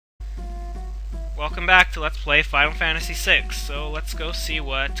welcome back to Let's Play Final Fantasy VI. So let's go see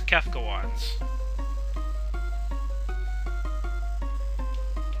what Cefca wants.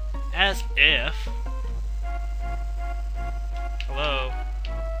 As if... Hello?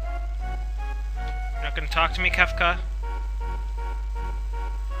 You're not gonna talk to me, Cefca?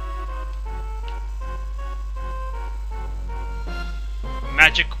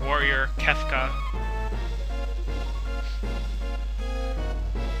 Magic Warrior Cefca.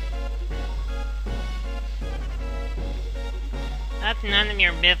 That's none of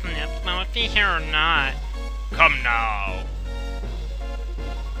your business, but if he's here or not. Come now.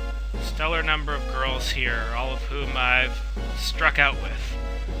 Stellar number of girls here, all of whom I've struck out with.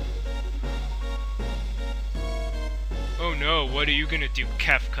 Oh no, what are you gonna do,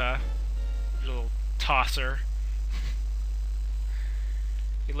 Cefca? You little tosser.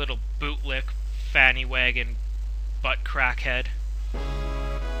 You little bootlick, fanny wagon, butt crackhead.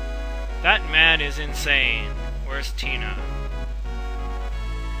 That man is insane. Where's Tina?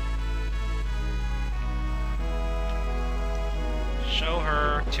 Show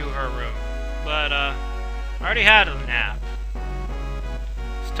her to her room. But, I already had a nap.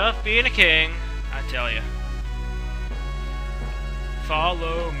 It's tough being a king, I tell ya.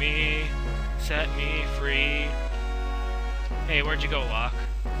 Follow me, set me free. Hey, where'd you go, Locke?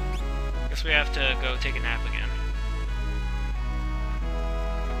 Guess we have to go take a nap again.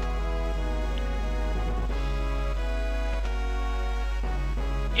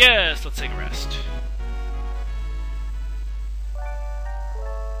 Yes, let's take a rest.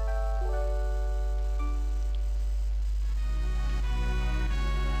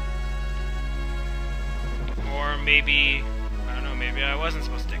 Or maybe, I don't know, maybe I wasn't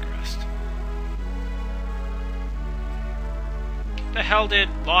supposed to take a rest. The hell did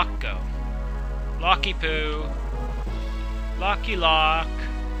Locke go? Locky poo. Locky Lock.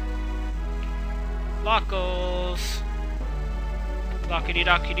 Lockles. Lockity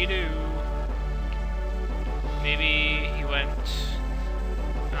dockity doo. Maybe he went...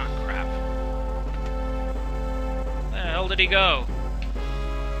 Oh, crap. Where the hell did he go?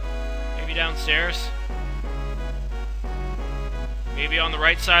 Maybe downstairs? Maybe on the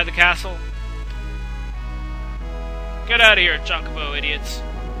right side of the castle? Get out of here, Chocobo idiots.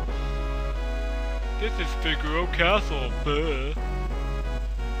 This is Figaro Castle, buh.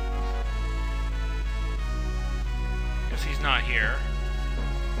 Guess he's not here.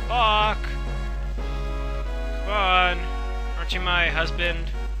 Locke! Come on. Aren't you my husband?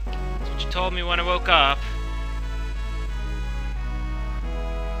 That's what you told me when I woke up.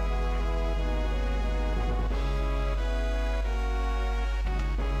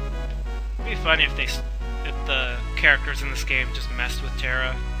 It'd be funny if the characters in this game just messed with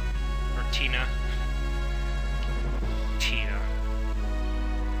Terra. Or Tina.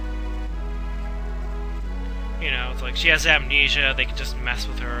 You know, it's like she has amnesia, they can just mess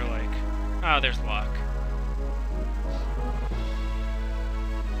with her, like, oh, there's Locke.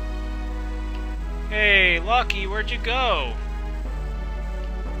 Hey, Lockie, where'd you go?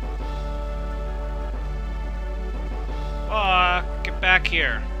 Locke, get back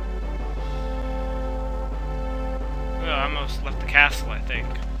here. Oh, I almost left the castle, I think.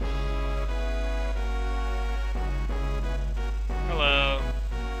 Hello.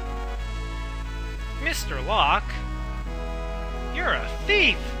 Mr. Locke, you're a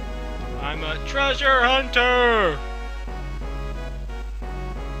thief! I'm a treasure hunter!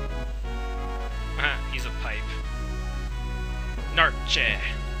 He's a pipe. Narche.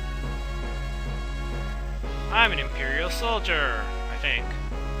 I'm an Imperial soldier, I think.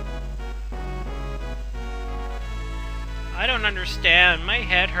 I don't understand, my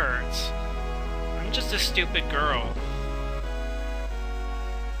head hurts. I'm just a stupid girl.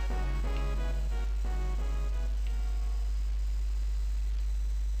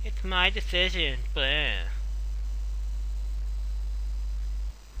 It's my decision, but...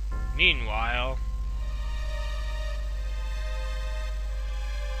 Meanwhile...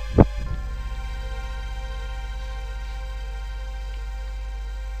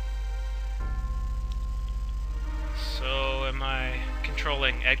 So, am I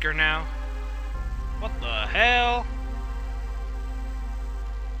controlling Edgar now? What the hell?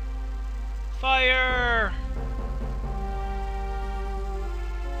 Fire!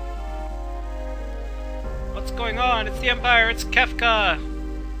 What's going on? It's the Empire! It's Cefca!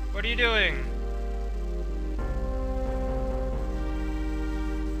 What are you doing?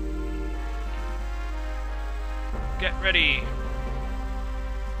 Get ready.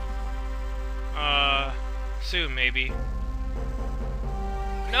 Soon, maybe.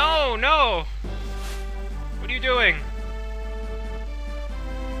 No! No! What are you doing?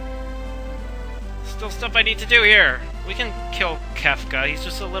 still stuff I need to do here. We can kill Cefca, he's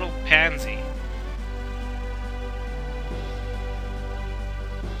just a little pansy.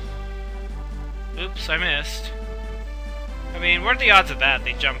 Oops, I missed. I mean, what are the odds of that?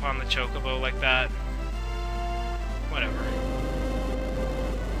 They jump on the chocobo like that? Whatever.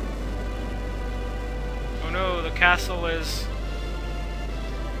 Oh no, the castle is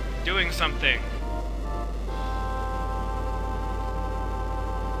doing something.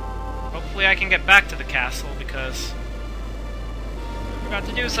 Hopefully I can get back to the castle because I forgot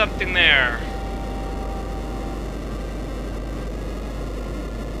to do something there.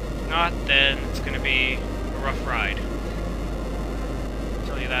 If not, then it's gonna be a rough ride. I'll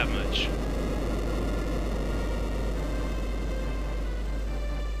tell you that much.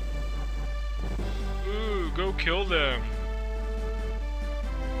 Ooh, go kill them.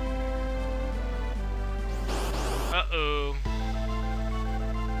 Uh-oh.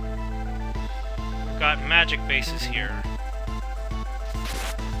 We've got magic bases here.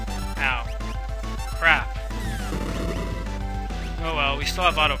 Ow. Crap. Oh well, we still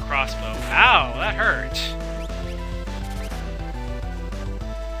have auto crossbow. Ow, that hurt.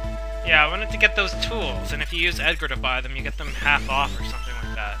 Yeah, I wanted to get those tools, and if you use Edgar to buy them, you get them half off or something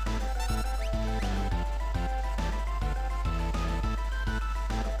like that.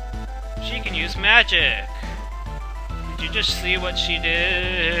 She can use magic! Did you just see what she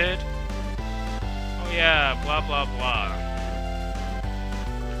did? Oh yeah, blah blah blah.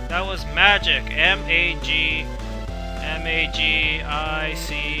 That was magic. M-A-G...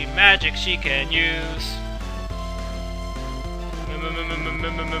 M-A-G-I-C. Magic she can use.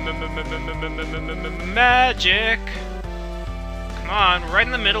 Magic! Come on, we're right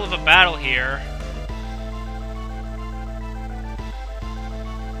in the middle of a battle here.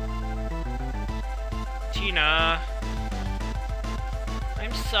 Tina.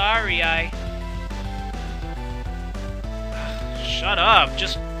 I'm sorry, Shut up,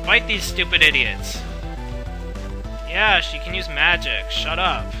 just fight these stupid idiots. Yeah, she can use magic. Shut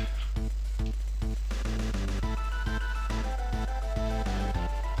up.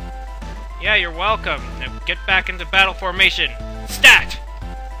 Yeah, you're welcome. Now get back into battle formation. Stat!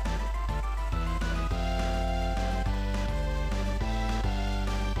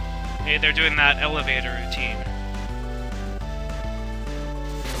 Hey, they're doing that elevator routine.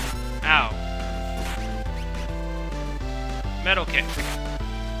 Ow. Metal kick.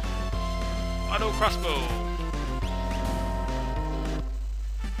 Auto crossbow.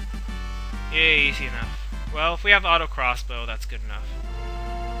 Yay, easy enough. Well, if we have auto crossbow, that's good enough.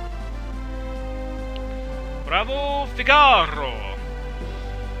 Bravo, Figaro!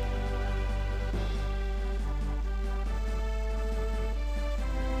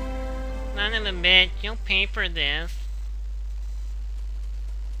 None of the bit, you'll pay for this.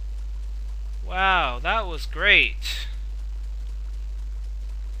 Wow, that was great.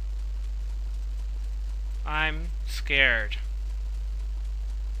 I'm scared.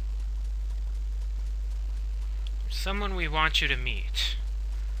 There's someone we want you to meet.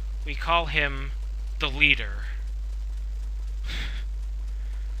 We call him the leader.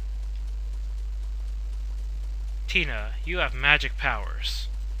 Tina, you have magic powers.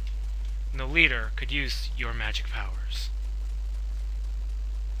 And the leader could use your magic powers.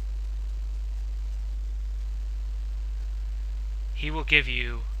 He will give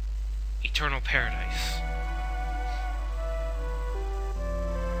you eternal paradise.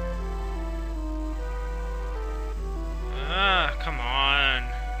 Ah, come on.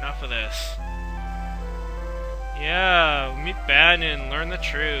 Enough of this. Yeah, meet Bannon, learn the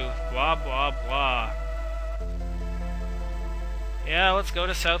truth, blah blah blah. Yeah, let's go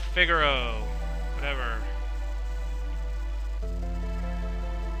to South Figaro. Whatever.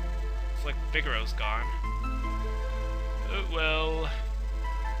 It's like Figaro's gone. Oh well.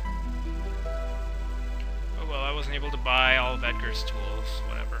 Oh well, I wasn't able to buy all of Edgar's tools.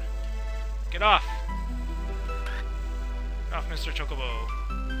 Whatever. Get off! Get off, Mr. Chocobo.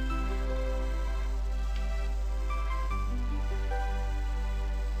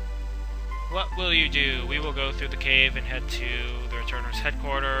 What will you do? We will go through the cave and head to the Returner's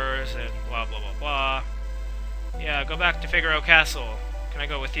headquarters and blah blah blah blah. Yeah, go back to Figaro Castle. Can I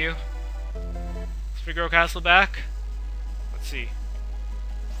go with you? Is Figaro Castle back? Let's see.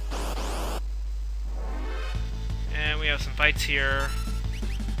 And we have some fights here.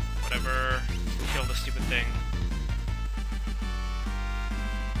 Whatever. Kill the stupid thing.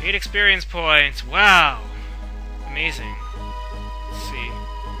 8 experience points! Wow! Amazing. Let's see.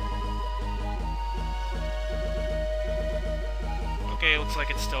 Okay, looks like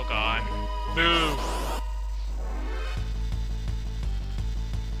it's still gone. Boo!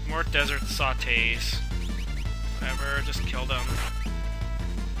 More More desert sautés. Whatever, just kill them.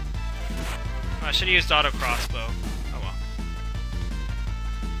 Oh, I should have used auto crossbow. Oh well.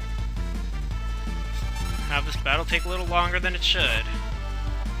 Have this battle take a little longer than it should.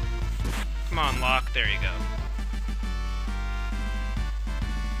 Come on, Locke. There you go.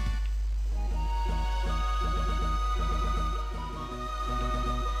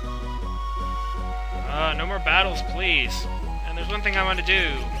 No more battles, please. And there's one thing I want to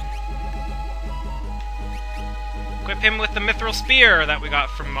do. Equip him with the mithril spear that we got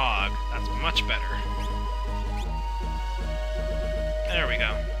from Mog. That's much better. There we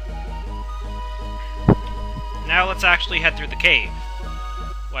go. Now let's actually head through the cave.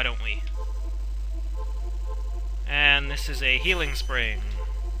 Why don't we? And this is a healing spring.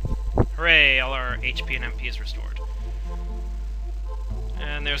 Hooray, all our HP and MP is restored.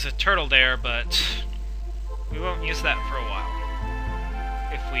 And there's a turtle there, but we won't use that for a while.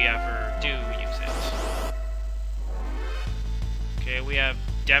 If we ever do use it. Okay, we have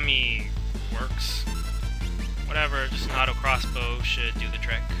Demi works. Whatever, just an auto crossbow should do the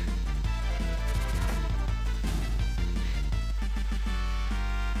trick.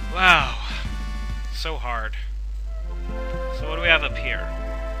 Wow. So hard. So what do we have up here?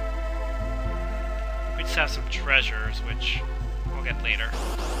 We just have some treasures, which we'll get later.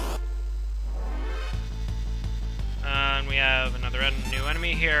 And we have another new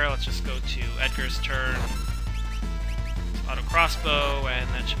enemy here. Let's just go to Edgar's turn. Auto crossbow, and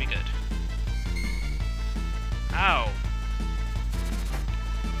that should be good. Ow!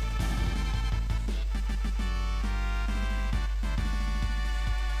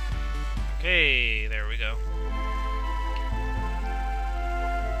 Okay, there we go.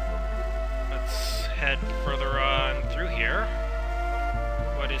 Let's head further on through here.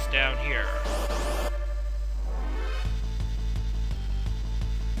 What is down here?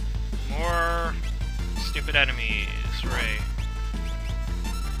 More stupid enemies, hooray.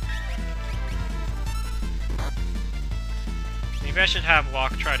 Maybe I should have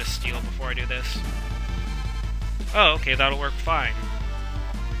Locke try to steal before I do this. Oh, okay, that'll work fine.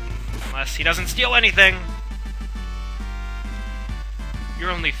 Unless he doesn't steal anything! Your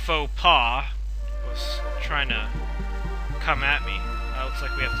only faux pas was trying to come at me. Looks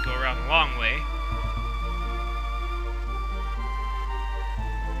like we have to go around the long way.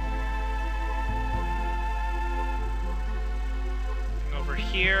 Over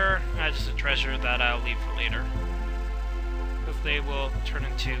here, just a treasure that I'll leave for later. Because they will turn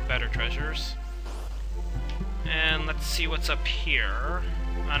into better treasures. And let's see what's up here.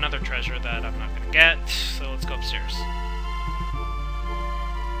 Another treasure that I'm not going to get, so let's go upstairs.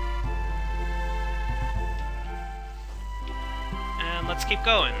 And let's keep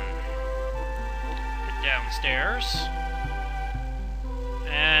going. Get downstairs.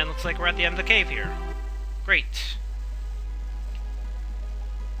 And looks like we're at the end of the cave here. Great.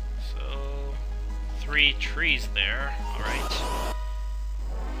 So, 3 trees there. Alright.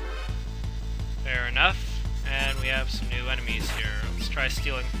 Fair enough. And we have some new enemies here. Let's try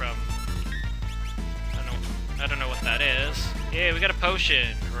stealing from... I don't know what that is. Yay, we got a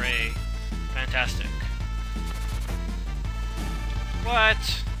potion! Hooray. Fantastic.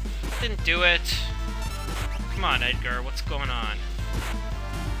 What? Didn't do it. Come on, Edgar, what's going on?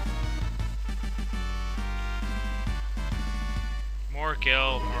 More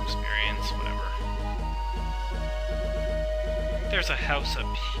guild, more experience, whatever. I think there's a house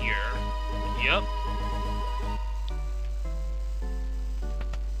up here. Yup.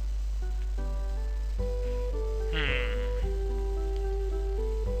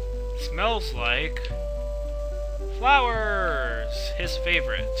 Smells like flowers! His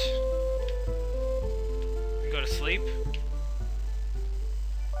favorite. Can we go to sleep?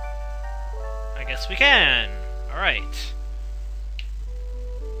 I guess we can! Alright.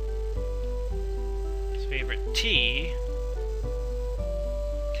 His favorite tea.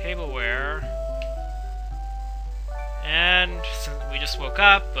 Tableware. And since we just woke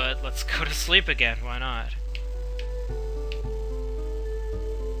up, but let's go to sleep again, why not?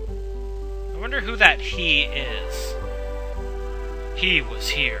 I wonder who that he is. He was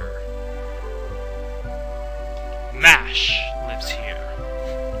here. Mash lives here.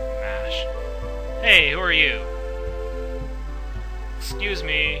 Mash. Hey, who are you? Excuse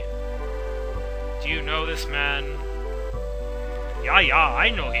me. Do you know this man? Yeah,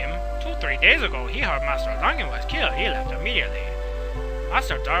 I know him. 2-3 days ago, he heard Master Duncan was killed. He left immediately.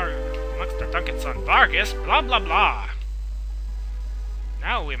 Master Duncan's son Vargas, blah blah blah.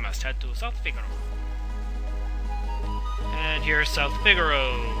 Now we must head to South Figaro. And here's South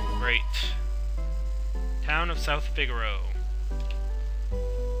Figaro. Great. Town of South Figaro.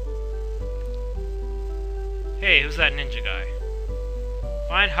 Hey, who's that ninja guy?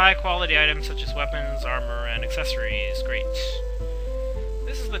 Find high-quality items such as weapons, armor, and accessories. Great.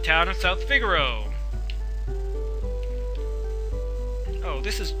 This is the town of South Figaro. Oh,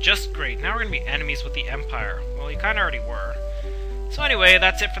 this is just great. Now we're gonna be enemies with the Empire. Well, you kinda already were. So anyway,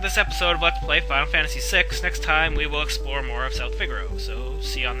 that's it for this episode of Let's Play Final Fantasy VI. Next time, we will explore more of South Figaro. So,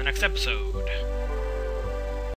 see you on the next episode.